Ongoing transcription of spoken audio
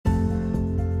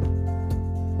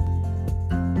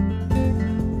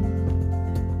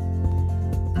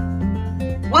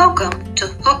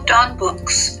Beyond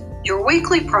Books, your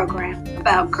weekly program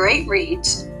about great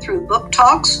reads through book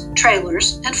talks,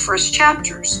 trailers, and first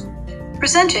chapters.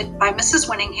 Presented by Mrs.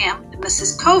 Winningham and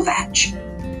Mrs. Kovach.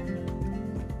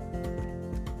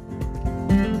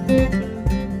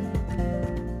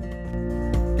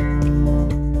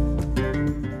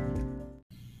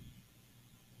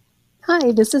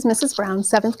 Hi, this is Mrs. Brown,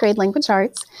 7th grade language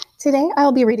arts. Today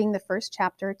I'll be reading the first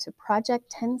chapter to Project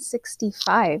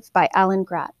 1065 by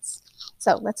Gratz.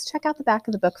 So let's check out the back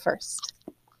of the book first.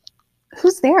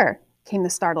 "Who's there?" came the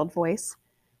startled voice.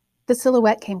 The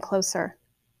silhouette came closer.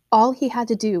 All he had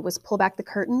to do was pull back the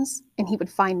curtains and he would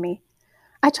find me.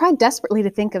 I tried desperately to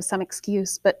think of some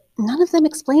excuse, but none of them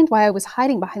explained why I was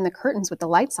hiding behind the curtains with the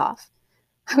lights off.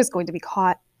 I was going to be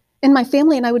caught, and my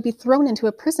family and I would be thrown into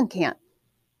a prison camp.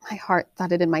 My heart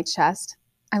thudded in my chest.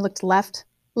 I looked left,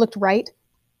 looked right,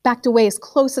 backed away as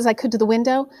close as I could to the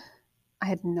window. I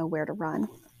had nowhere to run.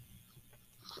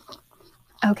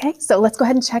 Okay, so let's go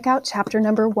ahead and check out chapter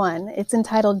number 1. It's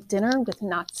entitled Dinner with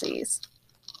Nazis.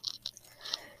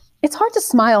 It's hard to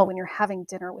smile when you're having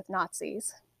dinner with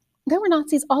Nazis. There were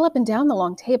Nazis all up and down the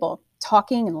long table,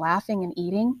 talking and laughing and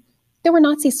eating. There were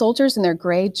Nazi soldiers in their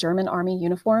gray German army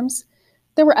uniforms.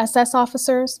 There were SS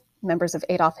officers, members of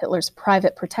Adolf Hitler's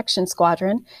private protection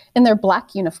squadron, in their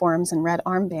black uniforms and red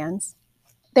armbands.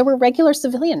 There were regular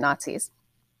civilian Nazis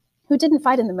who didn't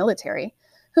fight in the military,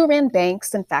 who ran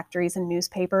banks and factories and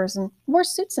newspapers and wore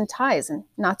suits and ties and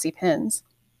Nazi pins.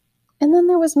 And then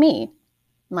there was me,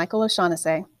 Michael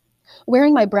O'Shaughnessy,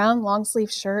 wearing my brown long-sleeve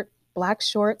shirt, black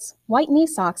shorts, white knee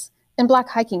socks, and black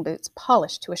hiking boots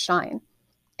polished to a shine.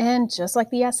 And just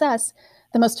like the SS,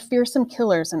 the most fearsome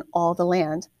killers in all the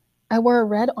land, I wore a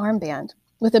red armband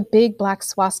with a big black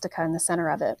swastika in the center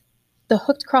of it. The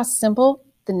hooked cross symbol,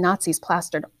 the Nazis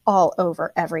plastered all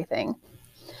over everything.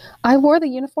 I wore the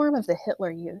uniform of the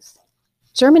Hitler Youth,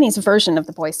 Germany's version of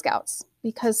the Boy Scouts,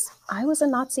 because I was a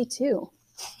Nazi too.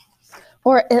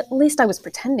 Or at least I was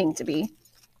pretending to be.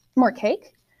 "More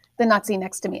cake?" the Nazi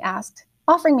next to me asked,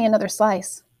 offering me another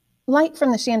slice. Light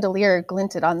from the chandelier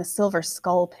glinted on the silver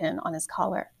skull pin on his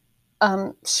collar.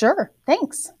 Sure,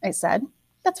 thanks," I said.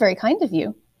 "That's very kind of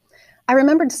you." I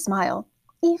remembered to smile,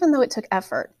 even though it took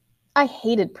effort. I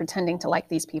hated pretending to like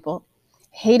these people,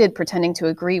 hated pretending to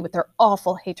agree with their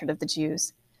awful hatred of the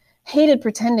Jews, hated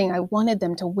pretending I wanted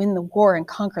them to win the war and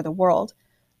conquer the world.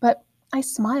 But I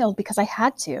smiled because I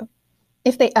had to.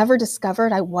 If they ever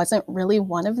discovered I wasn't really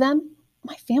one of them,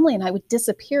 my family and I would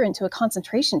disappear into a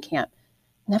concentration camp,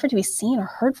 never to be seen or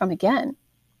heard from again.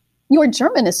 "Your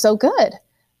German is so good,"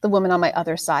 the woman on my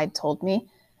other side told me.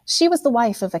 She was the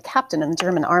wife of a captain in the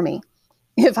German army.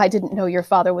 "If I didn't know your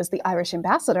father was the Irish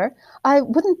ambassador, I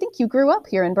wouldn't think you grew up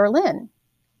here in Berlin."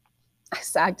 I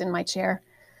sagged in my chair.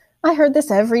 I heard this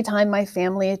every time my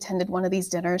family attended one of these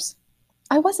dinners.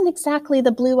 I wasn't exactly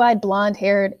the blue-eyed,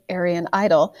 blonde-haired Aryan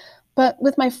idol, but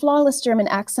with my flawless German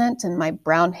accent and my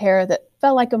brown hair that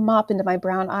fell like a mop into my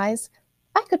brown eyes,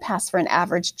 I could pass for an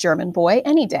average German boy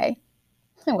any day.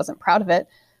 I wasn't proud of it,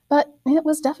 but it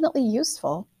was definitely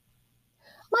useful.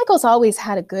 "Michael's always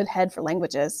had a good head for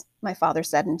languages," my father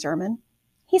said in German.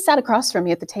 He sat across from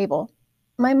me at the table.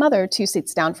 My mother 2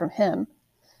 seats down from him.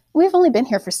 We've only been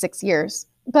here for 6 years,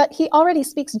 but he already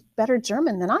speaks better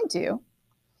German than I do.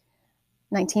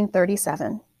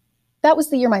 1937. That was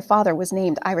the year my father was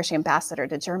named Irish ambassador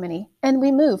to Germany, and we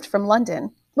moved from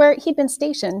London, where he'd been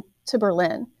stationed, to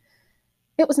Berlin.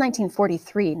 It was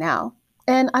 1943 now,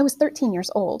 and I was 13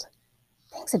 years old.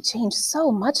 Things had changed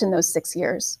so much in those 6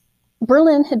 years.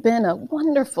 Berlin had been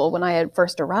wonderful when I had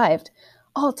first arrived,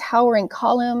 all towering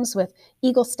columns with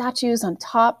eagle statues on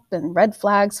top and red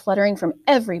flags fluttering from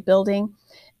every building,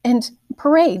 and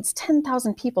parades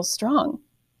 10,000 people strong.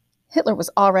 Hitler was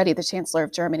already the Chancellor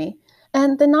of Germany,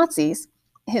 and the Nazis,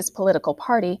 his political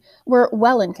party, were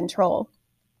well in control.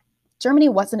 Germany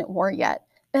wasn't at war yet,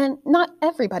 and not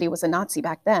everybody was a Nazi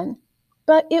back then,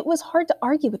 but it was hard to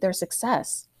argue with their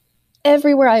success.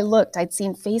 Everywhere I looked, I'd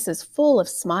seen faces full of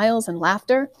smiles and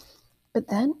laughter. But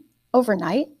then,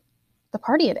 overnight, the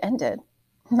party had ended.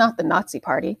 Not the Nazi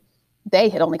party. They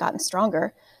had only gotten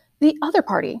stronger. The other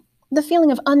party, the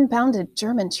feeling of unbounded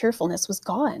German cheerfulness, was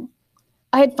gone.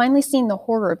 I had finally seen the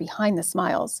horror behind the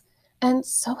smiles, and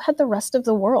so had the rest of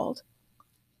the world.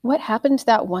 What happened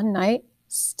that one night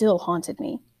still haunted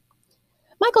me.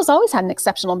 "Michael's always had an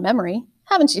exceptional memory,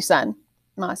 haven't you, son?"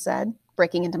 Ma said,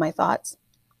 breaking into my thoughts.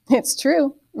 "It's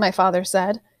true," my father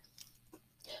said.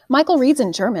 "Michael reads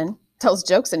in German, tells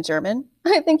jokes in German.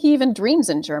 I think he even dreams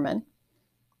in German."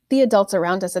 The adults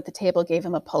around us at the table gave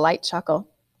him a polite chuckle.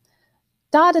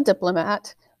 "Da, the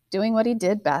diplomat, doing what he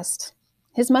did best."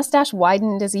 His mustache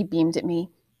widened as he beamed at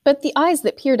me. But the eyes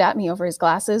that peered at me over his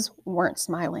glasses weren't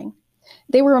smiling.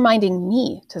 They were reminding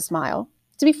me to smile,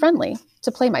 to be friendly,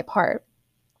 to play my part.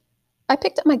 I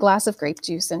picked up my glass of grape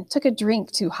juice and took a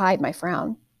drink to hide my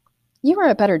frown. "You are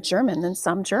a better German than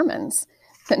some Germans,"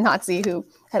 the Nazi who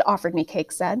had offered me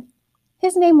cake said.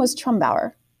 His name was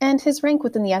Trumbauer, and his rank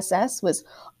within the SS was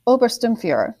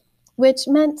Obersturmführer, which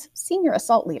meant senior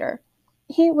assault leader.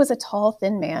 He was a tall,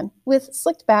 thin man with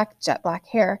slicked back, jet black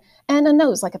hair and a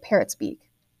nose like a parrot's beak.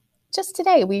 "Just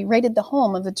today, we raided the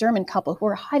home of a German couple who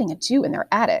were hiding a Jew in their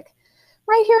attic.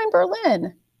 Right here in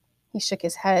Berlin." He shook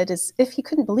his head as if he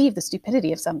couldn't believe the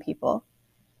stupidity of some people.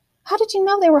 "How did you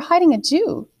know they were hiding a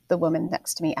Jew?" the woman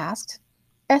next to me asked.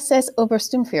 SS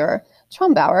Obersturmführer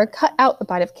Trumbauer cut out a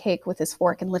bite of cake with his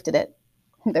fork and lifted it.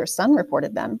 "Their son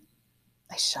reported them."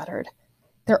 I shuddered.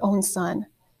 Their own son,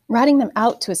 ratting them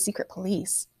out to a secret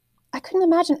police. I couldn't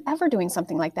imagine ever doing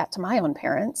something like that to my own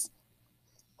parents.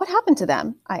 "What happened to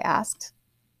them?" I asked.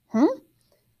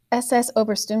 SS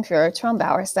Obersturmführer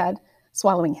Trumbauer said,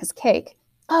 swallowing his cake.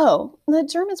 "Oh, the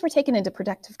Germans were taken into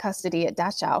protective custody at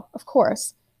Dachau, of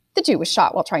course. The Jew was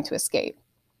shot while trying to escape."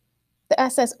 The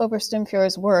SS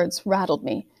Obersturmführer's words rattled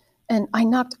me, and I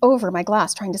knocked over my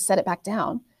glass trying to set it back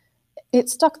down. It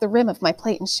struck the rim of my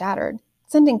plate and shattered,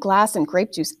 sending glass and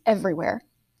grape juice everywhere.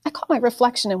 I caught my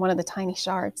reflection in one of the tiny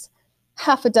shards.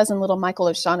 Half a dozen little Michael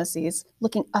O'Shaughnessy's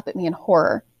looking up at me in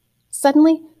horror.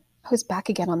 Suddenly, I was back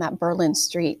again on that Berlin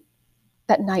street.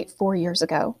 That night 4 years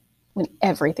ago, when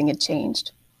everything had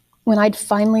changed. When I'd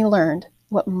finally learned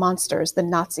what monsters the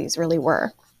Nazis really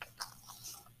were.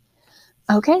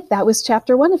 Okay, that was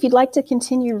chapter 1. If you'd like to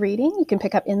continue reading, you can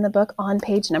pick up in the book on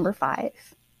page number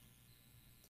 5.